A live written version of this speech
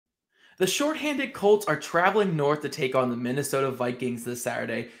The shorthanded Colts are traveling north to take on the Minnesota Vikings this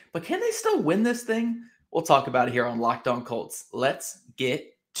Saturday, but can they still win this thing? We'll talk about it here on Locked On Colts. Let's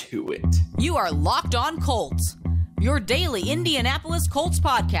get to it. You are Locked On Colts, your daily Indianapolis Colts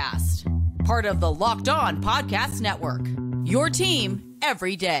podcast. Part of the Locked On Podcast Network, your team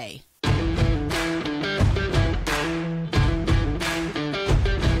every day.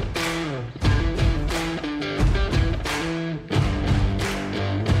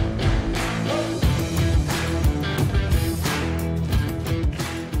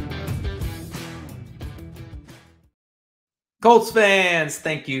 Colts fans,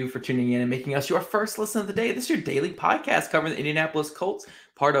 thank you for tuning in and making us your first listen of the day. This is your daily podcast covering the Indianapolis Colts,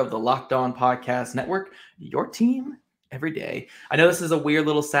 part of the Locked On Podcast Network, your team every day. I know this is a weird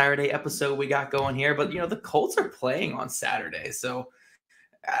little Saturday episode we got going here, but, the Colts are playing on Saturday, so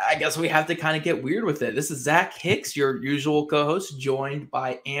I guess we have to kind of get weird with it. This is Zach Hicks, your usual co-host, joined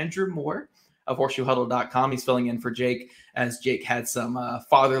by Andrew Moore of horseshoehuddle.com. He's filling in for Jake, as Jake had some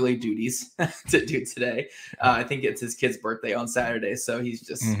fatherly duties to do today. I think it's his kid's birthday on Saturday, so he's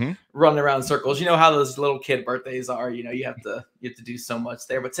just running around in circles. You know how those little kid birthdays are. You have to do so much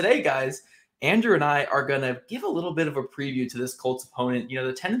there. But today, guys, Andrew and I are going to give a little bit of a preview to this Colts opponent.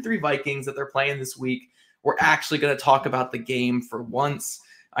 The 10-3 Vikings that they're playing this week. We're actually going to talk about the game for once.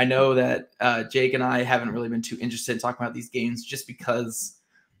 I know that Jake and I haven't really been too interested in talking about these games just because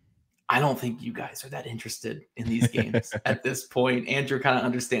I don't think you guys are that interested in these games at this point. Andrew kind of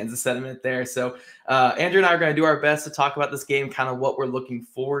understands the sentiment there. So Andrew and I are going to do our best to talk about this game, kind of what we're looking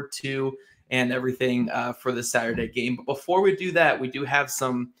forward to and everything for the Saturday game. But before we do that, we do have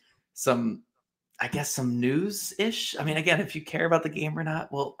some news-ish. I mean, again, if you care about the game or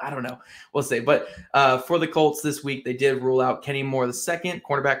not, well, I don't know. We'll see. But for the Colts this week, they did rule out Kenny Moore II,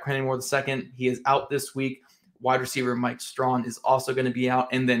 cornerback Kenny Moore II. He is out this week. Wide receiver Mike Strawn is also going to be out.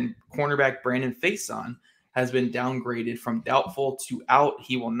 And then cornerback Brandon Faison has been downgraded from doubtful to out.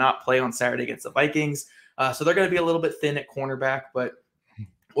 He will not play on Saturday against the Vikings. So they're going to be a little bit thin at cornerback, but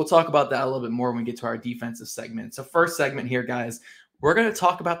we'll talk about that a little bit more when we get to our defensive segment. So first segment here, guys, we're going to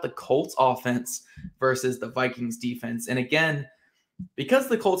talk about the Colts offense versus the Vikings defense. And again, because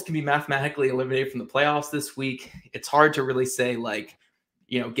the Colts can be mathematically eliminated from the playoffs this week, it's hard to really say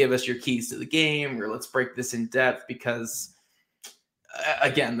give us your keys to the game or let's break this in depth because,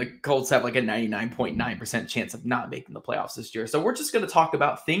 again, the Colts have like a 99.9% chance of not making the playoffs this year. So we're just going to talk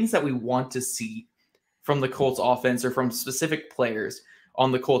about things that we want to see from the Colts offense or from specific players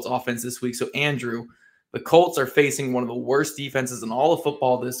on the Colts offense this week. So, Andrew, the Colts are facing one of the worst defenses in all of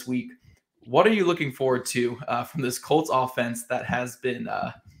football this week. What are you looking forward to from this Colts offense that has been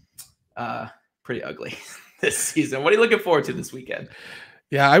pretty ugly this season? What are you looking forward to this weekend?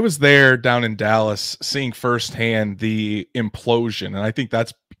 Yeah, I was there down in Dallas seeing firsthand the implosion, and I think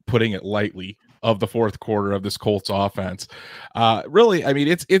that's putting it lightly, of the fourth quarter of this Colts offense. Really, I mean,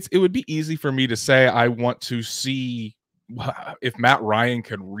 it would be easy for me to say I want to see if Matt Ryan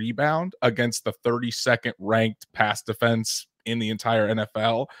can rebound against the 32nd ranked pass defense in the entire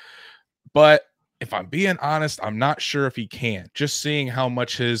NFL. But if I'm being honest, I'm not sure if he can. Just seeing how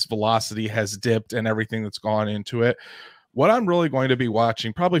much his velocity has dipped and everything that's gone into it. What I'm really going to be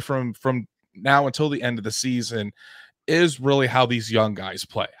watching probably from now until the end of the season is really how these young guys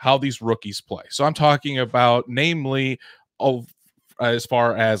play, how these rookies play. So I'm talking about namely as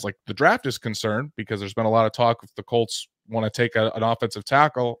far as like the draft is concerned, because there's been a lot of talk if the Colts want to take an offensive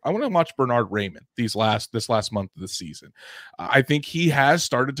tackle. I want to watch Bernhard Raimann this last month of the season. I think he has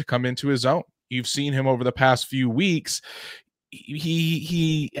started to come into his own. You've seen him over the past few weeks.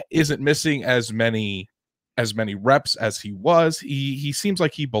 He isn't missing as many reps as he was. He seems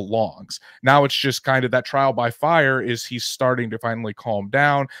like he belongs. Now it's just kind of that trial by fire is he's starting to finally calm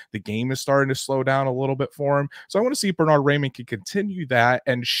down. The game is starting to slow down a little bit for him. So I want to see if Bernhard Raimann can continue that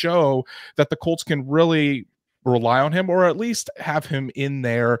and show that the Colts can really rely on him, or at least have him in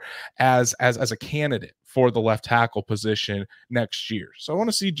there as a candidate for the left tackle position next year. So I want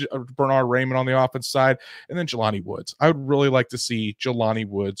to see Bernhard Raimann on the offense side, and then Jelani Woods. I would really like to see Jelani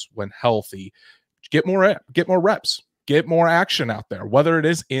Woods, when healthy, get more reps, get more action out there, whether it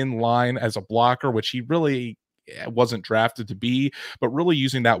is in line as a blocker, which he really wasn't drafted to be, but really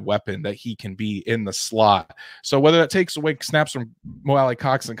using that weapon that he can be in the slot. So whether that takes away snaps from Mo Alley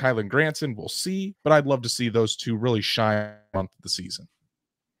Cox and Kylan Granson, we'll see, but I'd love to see those two really shine on the season.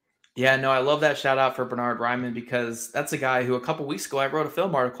 Yeah, no, I love that shout out for Bernhard Raimann, because that's a guy who a couple weeks ago I wrote a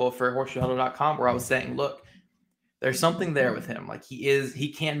film article for horseshoehuddle.com where I was saying, look, there's something there with him. Like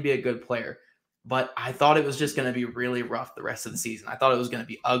he can be a good player. But I thought it was just going to be really rough the rest of the season. I thought it was going to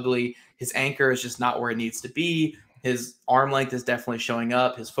be ugly. His anchor is just not where it needs to be. His arm length is definitely showing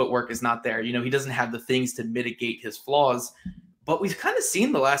up. His footwork is not there. He doesn't have the things to mitigate his flaws. But we've kind of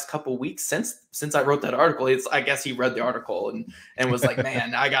seen the last couple weeks since I wrote that article. I guess he read the article and was like,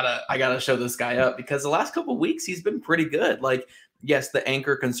 man, I gotta show this guy up, because the last couple weeks he's been pretty good. Like, yes, the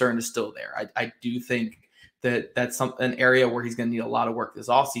anchor concern is still there. I do think that's an area where he's going to need a lot of work this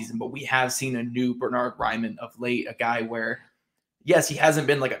offseason. But we have seen a new Bernhard Raimann of late, a guy where, yes, he hasn't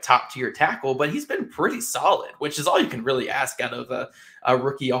been like a top tier tackle, but he's been pretty solid, which is all you can really ask out of a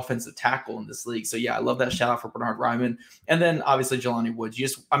rookie offensive tackle in this league. So yeah, I love that shout out for Bernhard Raimann. And then obviously Jelani Woods.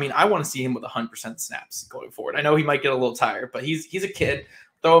 I want to see him with 100% snaps going forward. I know he might get a little tired, but he's a kid.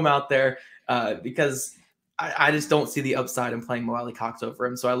 Throw him out there because I just don't see the upside in playing Mo Cox over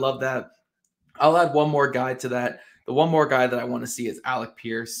him. So I love that. I'll add one more guy to that. The one more guy that I want to see is Alec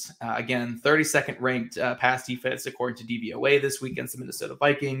Pierce. Again, 32nd ranked pass defense according to DVOA this week against the Minnesota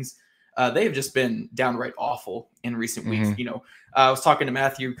Vikings. They have just been downright awful in recent weeks. I was talking to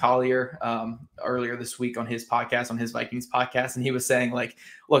Matthew Collier earlier this week on his Vikings podcast, and he was saying, like,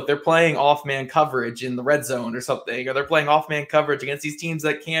 look, they're playing off-man coverage in the red zone or something, or they're playing off-man coverage against these teams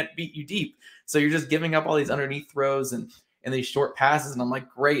that can't beat you deep. So you're just giving up all these underneath throws and these short passes. And I'm like,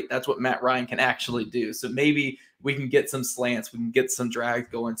 great, that's what Matt Ryan can actually do. So maybe we can get some slants, we can get some drag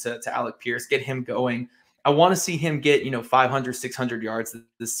going to Alec Pierce, get him going. I want to see him get, 500, 600 yards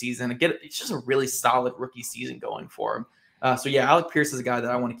this season and it's just a really solid rookie season going for him. So yeah, Alec Pierce is a guy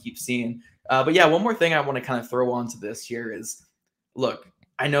that I want to keep seeing. But yeah, one more thing I want to kind of throw onto this here is, look,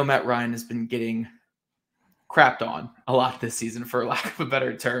 I know Matt Ryan has been getting crapped on a lot this season, for lack of a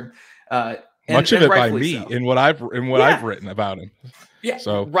better term. Much of it by me in what I've written about him. Yeah,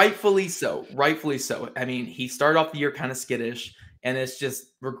 so rightfully so. I mean, he started off the year kind of skittish, and it's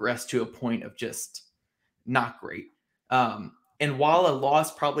just regressed to a point of just not great. And while a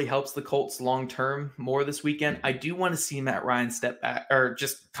loss probably helps the Colts long term more this weekend, I do want to see Matt Ryan step back or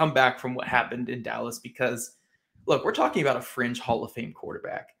just come back from what happened in Dallas, because look, we're talking about a fringe Hall of Fame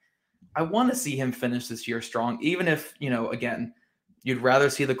quarterback. I want to see him finish this year strong, even if, again, you'd rather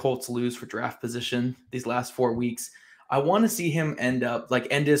see the Colts lose for draft position these last 4 weeks. I want to see him end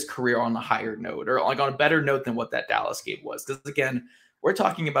his career on a higher note, or like on a better note than what that Dallas game was. Because again, we're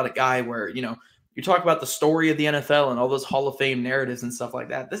talking about a guy where, you talk about the story of the NFL and all those Hall of Fame narratives and stuff like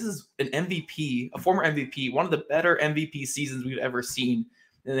that. This is an MVP, a former MVP, one of the better MVP seasons we've ever seen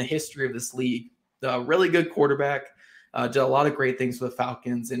in the history of this league. A really good quarterback, did a lot of great things for the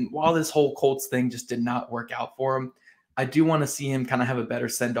Falcons. And while this whole Colts thing just did not work out for him, I do want to see him kind of have a better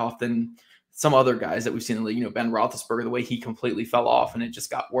send-off than some other guys that we've seen in the league. Ben Roethlisberger, the way he completely fell off and it just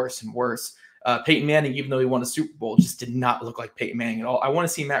got worse and worse. Peyton Manning, even though he won a Super Bowl, just did not look like Peyton Manning at all. I want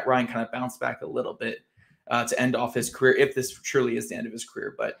to see Matt Ryan kind of bounce back a little bit to end off his career, if this truly is the end of his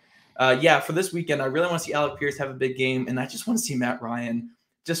career. But yeah, for this weekend, I really want to see Alec Pierce have a big game, and I just want to see Matt Ryan,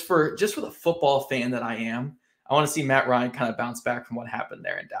 just for the football fan that I am, I want to see Matt Ryan kind of bounce back from what happened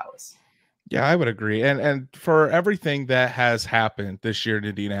there in Dallas. Yeah, I would agree. And for everything that has happened this year in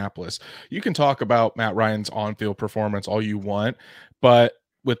Indianapolis, you can talk about Matt Ryan's on-field performance all you want, but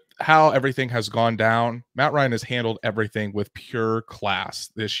with how everything has gone down, Matt Ryan has handled everything with pure class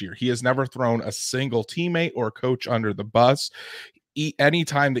this year. He has never thrown a single teammate or coach under the bus.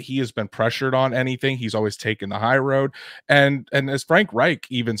 Anytime that he has been pressured on anything, he's always taken the high road. And as Frank Reich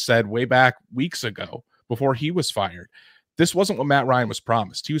even said way back weeks ago, before he was fired, this wasn't what Matt Ryan was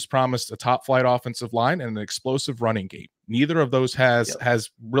promised. He was promised a top flight offensive line and an explosive running game. Neither of those has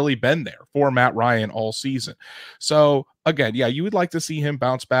really been there for Matt Ryan all season. So again, yeah, you would like to see him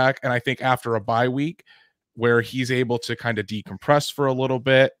bounce back. And I think after a bye week where he's able to kind of decompress for a little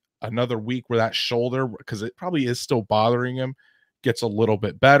bit, another week where that shoulder, because it probably is still bothering him, gets a little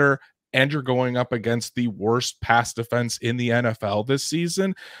bit better, and you're going up against the worst pass defense in the NFL this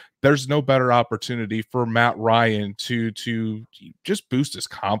season, there's no better opportunity for Matt Ryan to just boost his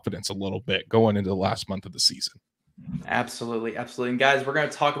confidence a little bit going into the last month of the season. Absolutely. And guys, we're going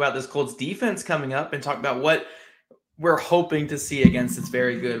to talk about this Colts defense coming up and talk about what we're hoping to see against this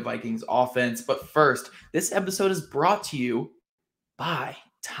very good Vikings offense. But first, this episode is brought to you by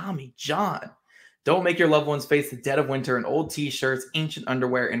Tommy John. Don't make your loved ones face the dead of winter in old t-shirts, ancient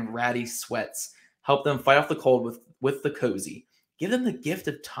underwear, and ratty sweats. Help them fight off the cold with the cozy. Give them the gift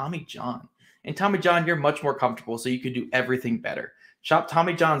of Tommy John. And Tommy John, you're much more comfortable, so you can do everything better. Shop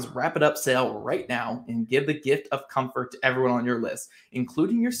Tommy John's Wrap It Up sale right now and give the gift of comfort to everyone on your list,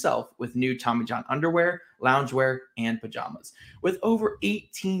 including yourself, with new Tommy John underwear, loungewear, and pajamas. With over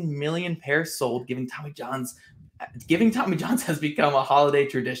 18 million pairs sold, giving Tommy John's has become a holiday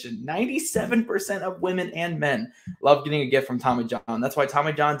tradition. 97% of women and men love getting a gift from Tommy John. That's why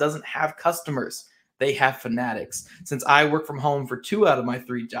Tommy John doesn't have customers. they have fanatics. Since I work from home for 2 out of my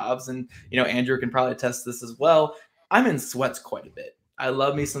 3 jobs, and Andrew can probably attest to this as well, I'm in sweats quite a bit. I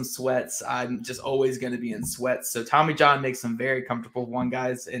love me some sweats. I'm just always going to be in sweats. So Tommy John makes them very comfortable,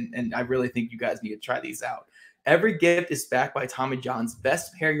 guys, and I really think you guys need to try these out. Every gift is backed by Tommy John's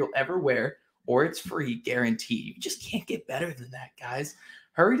best pair you'll ever wear, or it's free guarantee. You just can't get better than that, guys.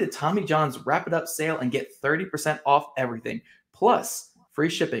 Hurry to Tommy John's Wrap It Up sale and get 30% off everything, plus free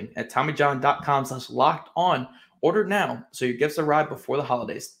shipping at TommyJohn.com/lockedon. Order now so your gifts arrive before the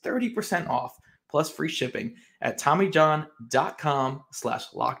holidays. 30% off plus free shipping at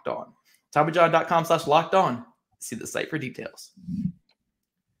TommyJohn.com/lockedon. TommyJohn.com/lockedon. See the site for details.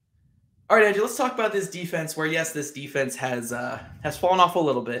 All right, Andrew, let's talk about this defense where, yes, this defense has fallen off a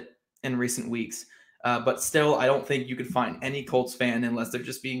little bit in recent weeks. But still, I don't think you could find any Colts fan, unless they're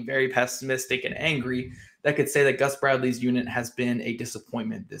just being very pessimistic and angry, that could say that Gus Bradley's unit has been a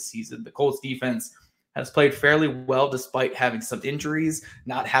disappointment this season. The Colts defense has played fairly well despite having some injuries,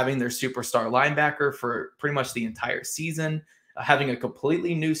 not having their superstar linebacker for pretty much the entire season, having a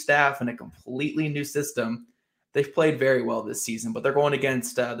completely new staff and a completely new system. They've played very well this season, but they're going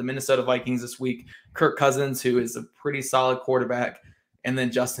against the Minnesota Vikings this week. Kirk Cousins, who is a pretty solid quarterback, and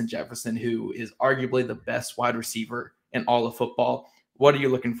then Justin Jefferson, who is arguably the best wide receiver in all of football. What are you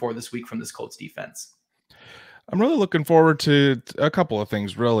looking for this week from this Colts defense? I'm really looking forward to a couple of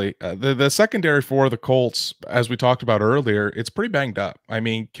things, really. The secondary for the Colts, as we talked about earlier, it's pretty banged up. I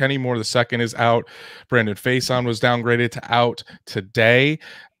mean, Kenny Moore II is out. Brandon Faison was downgraded to out today.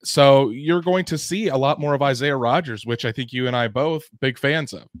 So you're going to see a lot more of Isaiah Rodgers, which I think you and I both big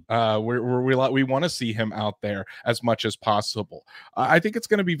fans of. We want to see him out there as much as possible. I think it's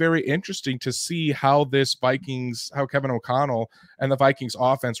going to be very interesting to see how how Kevin O'Connell and the Vikings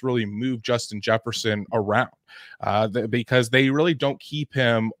offense really move Justin Jefferson around, because they really don't keep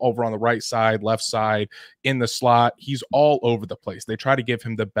him over on the right side, left side, in the slot. He's all over the place. They try to give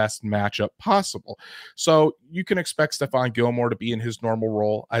him the best matchup possible. So you can expect Stephon Gilmore to be in his normal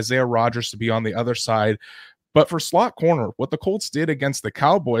role, Isaiah Rodgers to be on the other side. But for slot corner, what the Colts did against the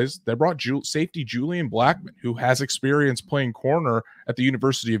Cowboys, they brought safety Julian Blackmon, who has experience playing corner at the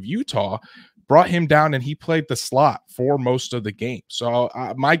University of Utah, brought him down, and he played the slot for most of the game. So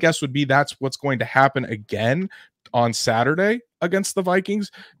my guess would be that's what's going to happen again on Saturday against the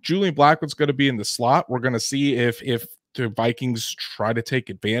Vikings. Julian Blackmon's going to be in the slot. We're going to see if the Vikings try to take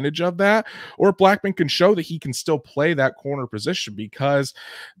advantage of that, or Blackmon can show that he can still play that corner position, because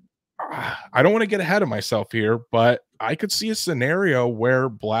I don't want to get ahead of myself here, but I could see a scenario where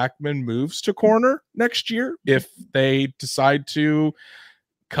Blackmon moves to corner next year if they decide to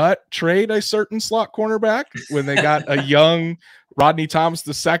trade a certain slot cornerback when they got a young Rodney Thomas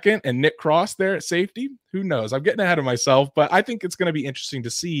II and Nick Cross there at safety. Who knows? I'm getting ahead of myself, but I think it's going to be interesting to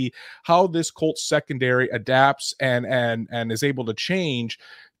see how this Colts secondary adapts and is able to change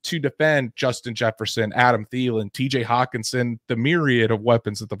to defend Justin Jefferson, Adam Thielen, TJ Hawkinson, the myriad of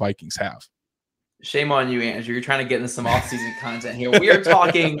weapons that the Vikings have. Shame on you, Andrew. You're trying to get into some off-season content here. We are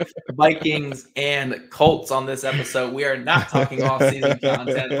talking Vikings and Colts on this episode. We are not talking off-season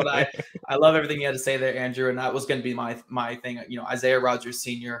content, but I love everything you had to say there, Andrew, and that was going to be my thing. Isaiah Rodgers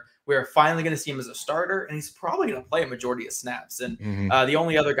Sr., we're finally going to see him as a starter, and he's probably going to play a majority of snaps. And the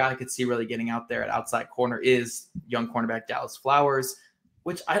only other guy I could see really getting out there at outside corner is young cornerback Dallas Flowers,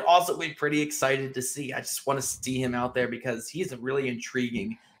 which I'd also be pretty excited to see. I just want to see him out there because he's a really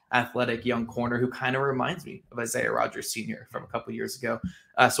intriguing athletic young corner who kind of reminds me of Isaiah Rodgers Sr. from a couple years ago.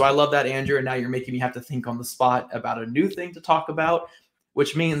 So I love that, Andrew. And now you're making me have to think on the spot about a new thing to talk about,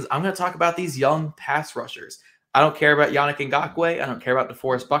 which means I'm going to talk about these young pass rushers. I don't care about Yannick Ngakoue. I don't care about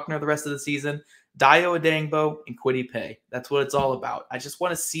DeForest Buckner the rest of the season. Dayo Odeyingbo and Kwity Paye. That's what it's all about. I just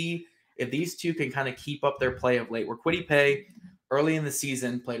want to see if these two can kind of keep up their play of late. Where Kwity Paye early in the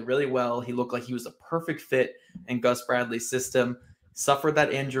season played really well. He looked like he was a perfect fit in Gus Bradley's system. Suffered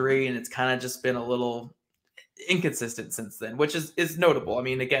that injury, and it's kind of just been a little inconsistent since then, which is notable. I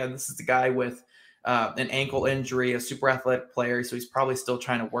mean, again, this is a guy with an ankle injury, a super athletic player, so he's probably still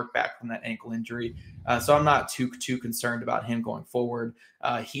trying to work back from that ankle injury. So I'm not too concerned about him going forward.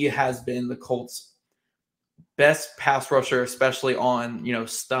 He has been the Colts' best pass rusher, especially on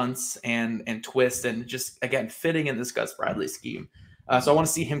stunts and twists, and just again fitting in this Gus Bradley scheme. So I want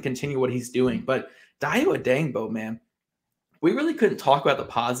to see him continue what he's doing. But Dayo Odeyingbo, man. We really couldn't talk about the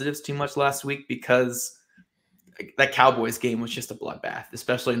positives too much last week because that Cowboys game was just a bloodbath,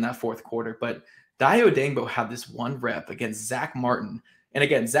 especially in that fourth quarter. But Dayo Odeyingbo had this one rep against Zach Martin. And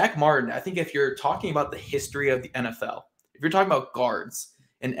again, Zach Martin, I think if you're talking about the history of the NFL, if you're talking about guards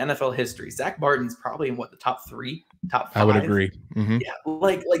in NFL history, Zach Martin's probably in the top 3 top 5. I would agree. Yeah,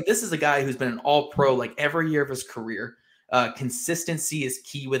 like this is a guy who's been an all-pro like every year of his career. Consistency is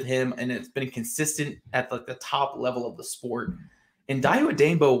key with him, and it's been consistent at like the top level of the sport. And Dayo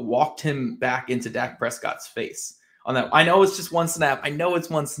Adeyemo walked him back into Dak Prescott's face on that. I know it's just one snap.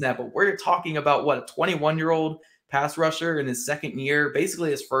 But we're talking about what, a 21-year-old pass rusher in his second year,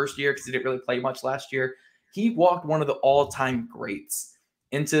 basically his first year because he didn't really play much last year. He walked one of the all-time greats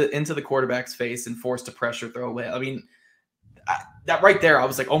into the quarterback's face and forced a pressure throw away. I mean, that right there, I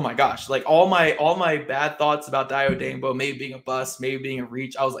was like, oh my gosh, like all my bad thoughts about Dayo Adeyemo, maybe being a bust, maybe being a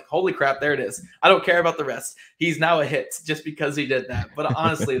reach. I was like, holy crap, there it is. I don't care about the rest. He's now a hit just because he did that. But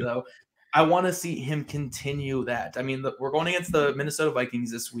honestly, though, I want to see him continue that. I mean, we're going against the Minnesota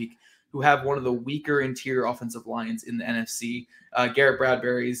Vikings this week, who have one of the weaker interior offensive lines in the NFC. Garrett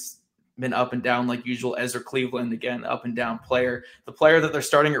Bradbury's been up and down like usual. Ezra Cleveland, again, up and down player. The player that they're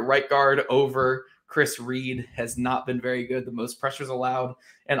starting at right guard over Chris Reed has not been very good. The most pressures allowed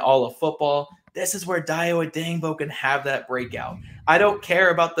in all of football. This is where Dayo Adeyemo can have that breakout. I don't care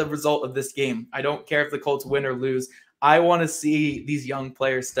about the result of this game. I don't care if the Colts win or lose. I want to see these young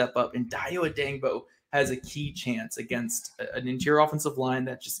players step up, and Dayo Adeyemo has a key chance against an interior offensive line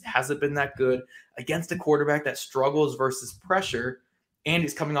that just hasn't been that good, against a quarterback that struggles versus pressure, and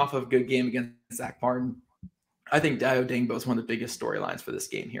he's coming off of a good game against Zach Martin. I think Dayo Adeyemo is one of the biggest storylines for this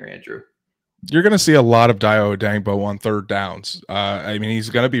game here, Andrew. You're going to see a lot of Dayo Adeyemo on third downs. I mean, he's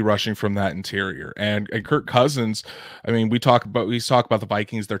going to be rushing from that interior. And Kirk Cousins, I mean, we talk about the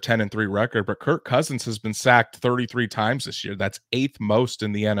Vikings, their 10-3 record, but Kirk Cousins has been sacked 33 times this year. That's 8th most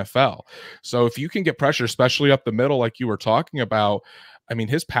in the NFL. So if you can get pressure, especially up the middle, like you were talking about, I mean,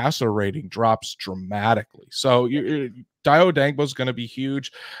 his passer rating drops dramatically. So Dayo Adeyemo is going to be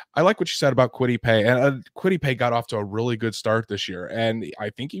huge. I like what you said about Kwity Paye, and Kwity Paye got off to a really good start this year, and I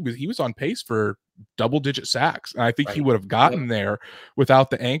think he was on pace for double-digit sacks, and I think he would have gotten there without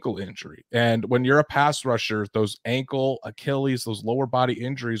the ankle injury. And when you're a pass rusher, those ankle, Achilles, those lower body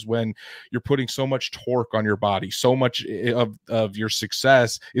injuries, when you're putting so much torque on your body, so much of your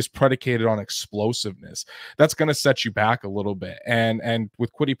success is predicated on explosiveness. That's going to set you back a little bit. And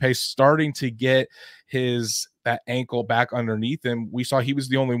with Kwity Paye starting to get that ankle back underneath him, we saw he was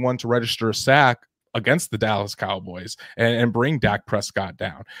the only one to register a sack against the Dallas Cowboys and bring Dak Prescott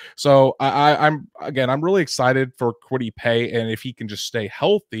down. So I'm really excited for Kwity Paye, and if he can just stay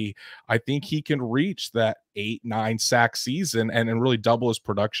healthy, I think he can reach that 8-9 sack season and really double his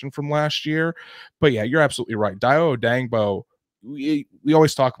production from last year. But yeah, you're absolutely right. Dayo Adeyemo, we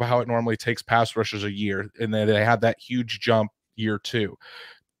always talk about how it normally takes pass rushers a year, and then they have that huge jump year 2.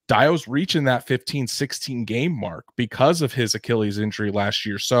 Dayo's reaching that 15-16 game mark because of his Achilles injury last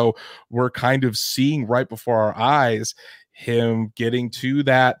year. So we're kind of seeing right before our eyes him getting to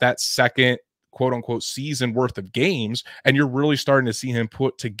that second quote unquote season worth of games. And you're really starting to see him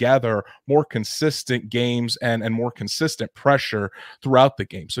put together more consistent games and more consistent pressure throughout the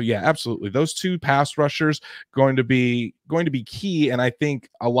game. So yeah, absolutely. Those two pass rushers going to be key. And I think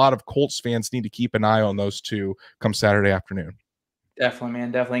a lot of Colts fans need to keep an eye on those two come Saturday afternoon. Definitely,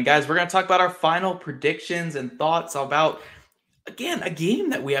 man. Definitely. And guys, we're going to talk about our final predictions and thoughts about, again, a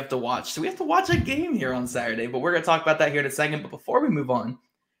game that we have to watch. So we have to watch a game here on Saturday, but we're going to talk about that here in a second. But before we move on,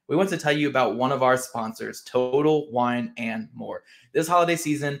 we want to tell you about one of our sponsors, Total Wine and More. This holiday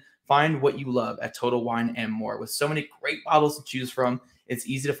season, find what you love at Total Wine and More. With so many great bottles to choose from, it's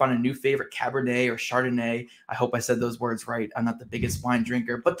easy to find a new favorite Cabernet or Chardonnay. I hope I said those words right. I'm not the biggest wine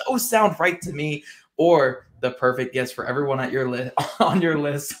drinker, but those sound right to me. Or the perfect guest for everyone on your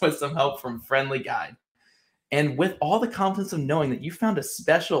list with some help from Friendly Guide. And with all the confidence of knowing that you found a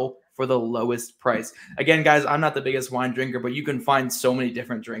special for the lowest price. Again, guys, I'm not the biggest wine drinker, but you can find so many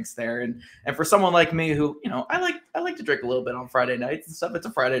different drinks there. And for someone like me who, I like to drink a little bit on Friday nights and stuff. It's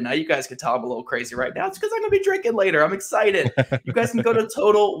a Friday night. You guys can tell I'm a little crazy right now. It's because I'm going to be drinking later. I'm excited. You guys can go to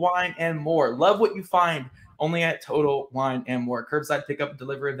Total Wine and More. Love what you find. Only at Total Wine and More. Curbside pickup and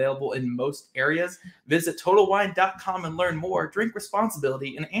delivery available in most areas. Visit TotalWine.com and learn more. Drink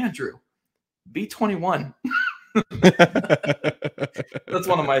responsibly. And Andrew, be 21. That's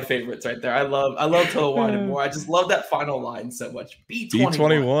one of my favorites right there. I love Total Wine and More. I just love that final line so much. Be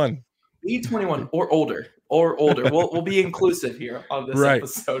 21. Be 21 or older. We'll be inclusive here on this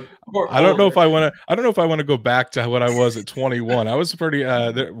episode. I don't know if I want to go back to what I was at 21. I was pretty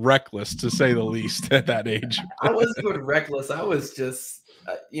reckless, to say the least, at that age. I wasn't even reckless. I was just,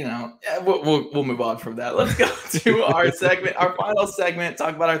 we'll move on from that. Let's go to our segment, our final segment,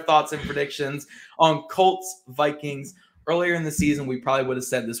 talk about our thoughts and predictions on Colts Vikings. Earlier in the season, we probably would have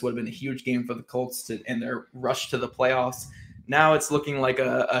said this would have been a huge game for the Colts in their rush to the playoffs. Now it's looking like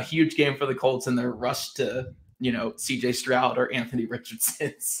a huge game for the Colts in their rush to CJ Stroud or Anthony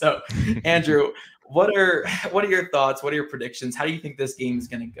Richardson. So, Andrew, what are your thoughts? What are your predictions? How do you think this game is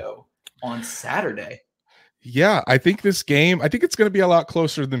going to go on Saturday? Yeah, I think it's going to be a lot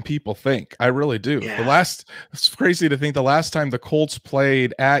closer than people think. I really do. Yeah. It's crazy to think the last time the Colts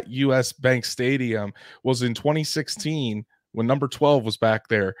played at US Bank Stadium was in 2016 when number 12 was back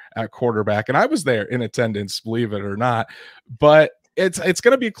there at quarterback. And I was there in attendance, believe it or not. But it's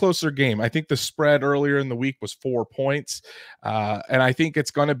going to be a closer game. I think the spread earlier in the week was 4 points. And I think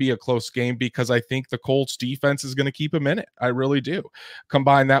it's going to be a close game because I think the Colts defense is going to keep them in it. I really do.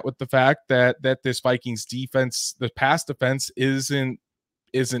 Combine that with the fact that this Vikings defense, the pass defense isn't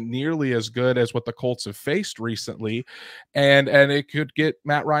nearly as good as what the Colts have faced recently, and it could get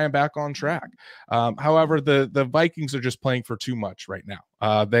Matt Ryan back on track. However, the Vikings are just playing for too much right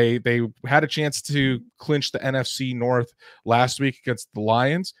now. They had a chance to clinch the NFC North last week against the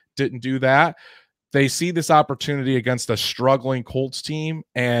Lions, didn't do that. They see this opportunity against a struggling Colts team,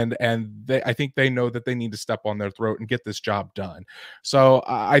 and I think they know that they need to step on their throat and get this job done. So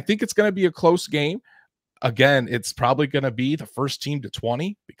I think it's going to be a close game. Again, it's probably going to be the first team to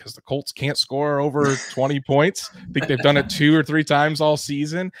 20 because the Colts can't score over 20 points. I think they've done it 2 or 3 times all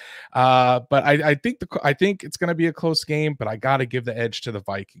season. But I think it's going to be a close game, but I got to give the edge to the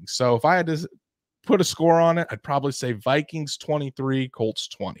Vikings. So if I had to put a score on it, I'd probably say Vikings 23, Colts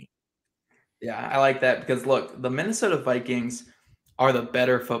 20. Yeah, I like that because look, the Minnesota Vikings are the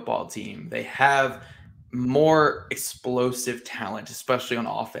better football team. They have more explosive talent, especially on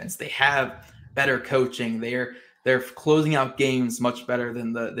offense. They have better coaching. They're closing out games much better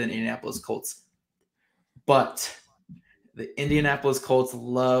than the Indianapolis Colts. But the Indianapolis Colts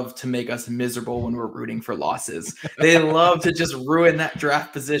love to make us miserable when we're rooting for losses. They love to just ruin that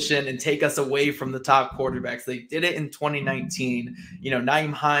draft position and take us away from the top quarterbacks. They did it in 2019.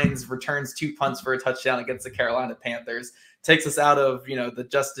 Nyheim Hines returns 2 punts for a touchdown against the Carolina Panthers, takes us out of,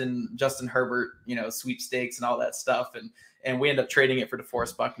 the Justin Herbert, sweepstakes and all that stuff. And we end up trading it for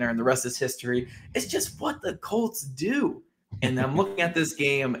DeForest Buckner, and the rest is history. It's just what the Colts do. And I'm looking at this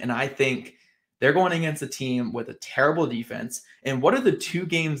game, and I think they're going against a team with a terrible defense. And what are the 2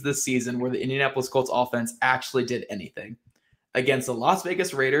 games this season where the Indianapolis Colts offense actually did anything? Against the Las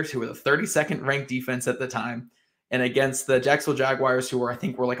Vegas Raiders, who were the 32nd ranked defense at the time, and against the Jacksonville Jaguars, who were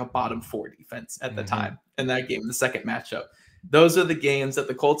like a bottom 4 defense at the time in that game, the second matchup. Those are the games that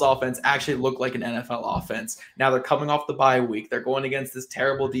the Colts offense actually look like an NFL offense. Now they're coming off the bye week. They're going against this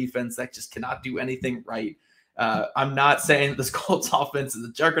terrible defense that just cannot do anything right. I'm not saying this Colts offense is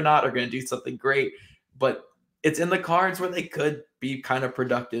a juggernaut or going to do something great, but it's in the cards where they could be kind of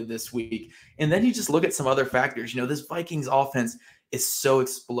productive this week. And then you just look at some other factors. This Vikings offense is so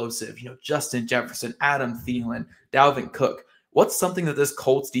explosive. Justin Jefferson, Adam Thielen, Dalvin Cook. What's something that this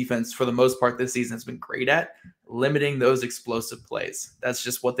Colts defense, for the most part this season, has been great at? Limiting those explosive plays. That's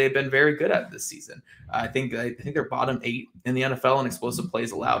just what they've been very good at this season. I think they're bottom 8 in the NFL in explosive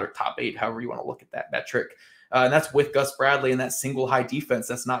plays allowed, or top 8, however you want to look at that metric. And that's with Gus Bradley and that single high defense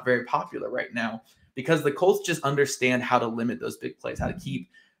that's not very popular right now, because the Colts just understand how to limit those big plays, how to keep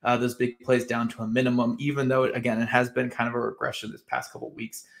those big plays down to a minimum, even though, it has been kind of a regression this past couple of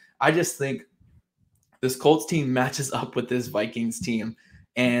weeks. I just think this Colts team matches up with this Vikings team.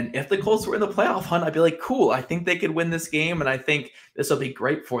 And if the Colts were in the playoff hunt, I'd be like, cool, I think they could win this game, and I think this will be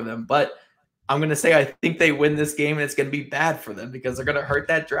great for them. But I'm going to say I think they win this game, and it's going to be bad for them because they're going to hurt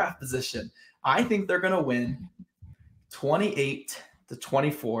that draft position. I think they're going to win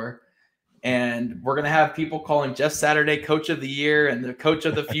 28-24. And we're going to have people calling Jeff Saturday Coach of the Year and the Coach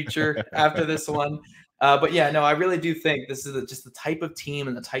of the Future after this one. But yeah, no, I really do think this is just the type of team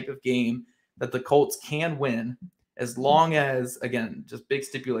and the type of game that the Colts can win, as long as, again, just big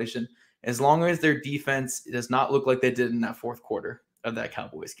stipulation, as long as their defense does not look like they did in that fourth quarter of that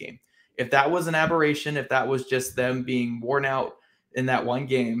Cowboys game. If that was an aberration, if that was just them being worn out in that one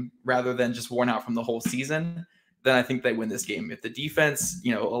game rather than just worn out from the whole season, then I think they win this game. If the defense,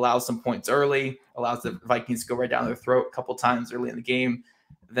 allows some points early, allows the Vikings to go right down their throat a couple times early in the game,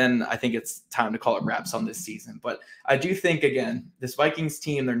 then I think it's time to call it wraps on this season. But I do think, again, this Vikings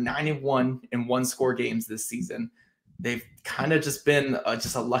team, they're 9-1 in one-score games this season. They've kind of just been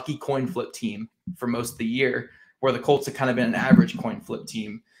just a lucky coin flip team for most of the year, where the Colts have kind of been an average coin flip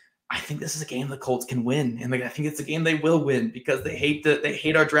team. I think this is a game the Colts can win, and I think it's a game they will win because they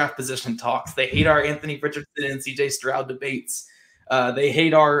hate our draft position talks. They hate our Anthony Richardson and CJ Stroud debates. They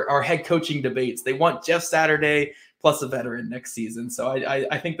hate our head coaching debates. They want Jeff Saturday plus a veteran next season. So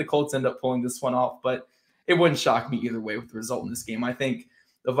I think the Colts end up pulling this one off, but it wouldn't shock me either way with the result in this game. I think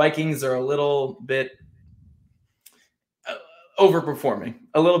the Vikings are a little bit overperforming,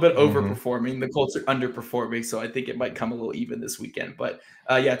 a little bit overperforming. The Colts are underperforming, so I think it might come a little even this weekend. But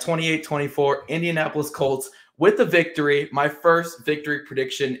yeah, 28-24, Indianapolis Colts with the victory. My first victory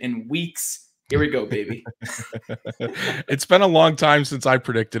prediction in weeks. Here we go, baby. It's been a long time since I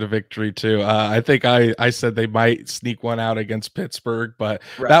predicted a victory too. I think I said they might sneak one out against Pittsburgh, but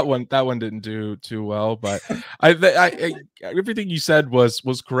that one didn't do too well. But I everything you said was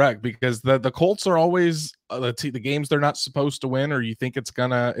correct, because the Colts are always the games they're not supposed to win, or you think it's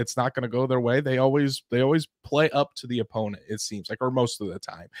not gonna go their way. They always play up to the opponent, it seems like, or most of the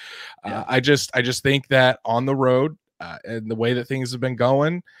time. Yeah. I just think that on the road and the way that things have been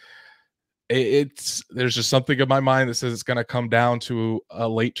going, there's just something in my mind that says it's going to come down to a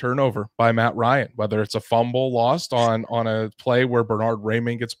late turnover by Matt Ryan, whether it's a fumble lost on a play where Bernhard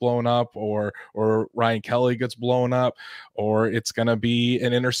Raimann gets blown up, or Ryan Kelly gets blown up, or it's going to be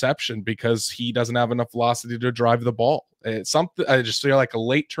an interception because he doesn't have enough velocity to drive the ball. It's something I just feel like a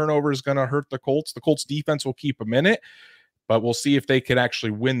late turnover is going to hurt the Colts. The Colts defense will keep them in it, but we'll see if they can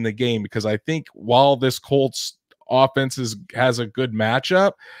actually win the game, because I think while this Colts offense has a good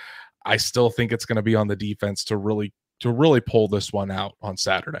matchup, I still think it's going to be on the defense to really pull this one out on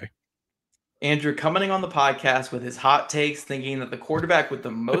Saturday. Andrew coming on the podcast with his hot takes, thinking that the quarterback with the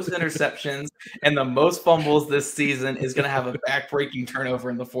most interceptions and the most fumbles this season is going to have a back-breaking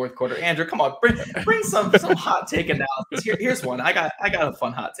turnover in the fourth quarter. Andrew, come on, bring some hot take analysis. Here's one. I got a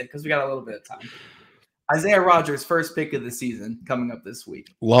fun hot take because we got a little bit of time. Isaiah Rodgers, first pick of the season, coming up this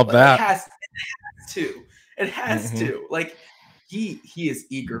week. Love that. It has to. Like, he is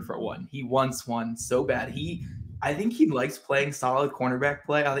eager for one. He wants one so bad. I think he likes playing solid cornerback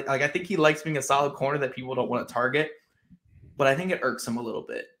play. I think he likes being a solid corner that people don't want to target. But I think it irks him a little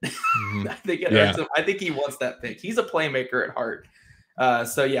bit. I think it irks him. I think he wants that pick. He's a playmaker at heart.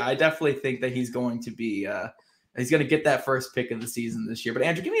 So yeah, I definitely think that he's going to be. He's going to get that first pick of the season this year. But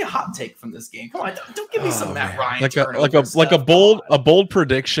Andrew, give me a hot take from this game. Come on, don't give me some Matt Ryan. Like a bold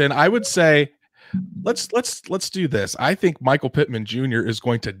prediction. I would say, let's do this. I think Michael Pittman Jr. is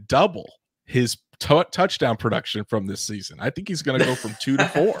going to double his touchdown production from this season. I think he's going to go from 2 to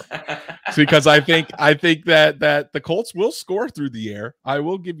 4, because I think that the Colts will score through the air. I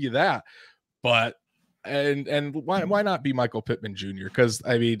will give you that. But and why not be Michael Pittman Jr.? Because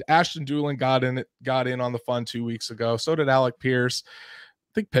I mean, Ashton Doolin got in on the fun 2 weeks ago. So did Alec Pierce.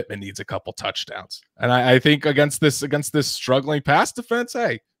 I think Pittman needs a couple touchdowns, and I think against this struggling pass defense,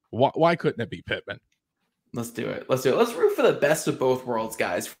 hey, why couldn't it be Pittman? Let's do it. Let's root for the best of both worlds,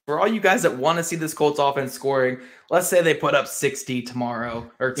 guys. For all you guys that want to see this Colts offense scoring, let's say they put up 60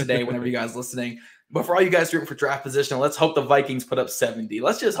 tomorrow or today, whenever you guys are listening. But for all you guys rooting for draft position, let's hope the Vikings put up 70.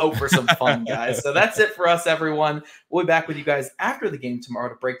 Let's just hope for some fun, guys. So that's it for us, everyone. We'll be back with you guys after the game tomorrow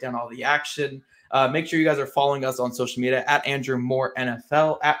to break down all the action. Make sure you guys are following us on social media at Andrew Moore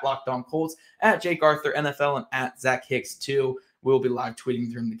NFL, at Locked On Colts, at Jake Arthur NFL, and at Zach Hicks 2. We'll be live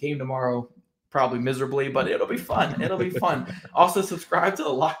tweeting during the game tomorrow, probably miserably, but it'll be fun. It'll be fun. Also, subscribe to the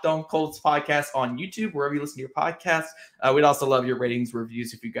Locked On Colts podcast on YouTube, wherever you listen to your podcasts. We'd also love your ratings,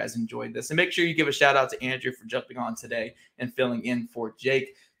 reviews if you guys enjoyed this. And make sure you give a shout out to Andrew for jumping on today and filling in for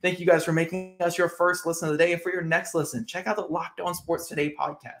Jake. Thank you guys for making us your first listen of the day. And for your next listen, check out the Locked On Sports Today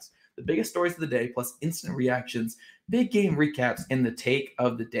podcast. The biggest stories of the day, plus instant reactions, big game recaps, and the take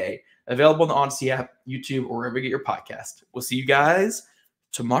of the day. Available on the Odyssey app, YouTube, or wherever you get your podcast. We'll see you guys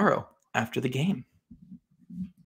tomorrow after the game.